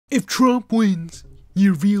If Trump wins,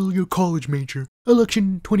 you reveal your college major.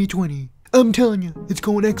 Election 2020. I'm telling you, it's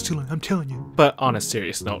going excellent, I'm telling you. But on a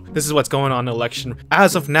serious note, this is what's going on in the election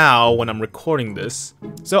as of now when I'm recording this.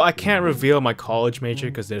 So I can't reveal my college major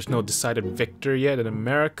because there's no decided victor yet in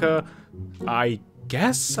America. I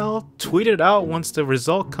guess I'll tweet it out once the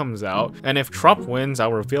result comes out. And if Trump wins,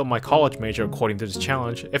 I'll reveal my college major according to this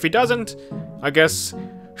challenge. If he doesn't, I guess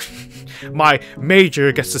my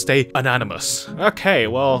major gets to stay anonymous. Okay,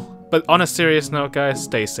 well, but on a serious note, guys,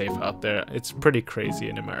 stay safe out there. It's pretty crazy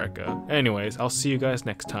in America. Anyways, I'll see you guys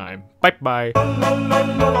next time. Bye-bye.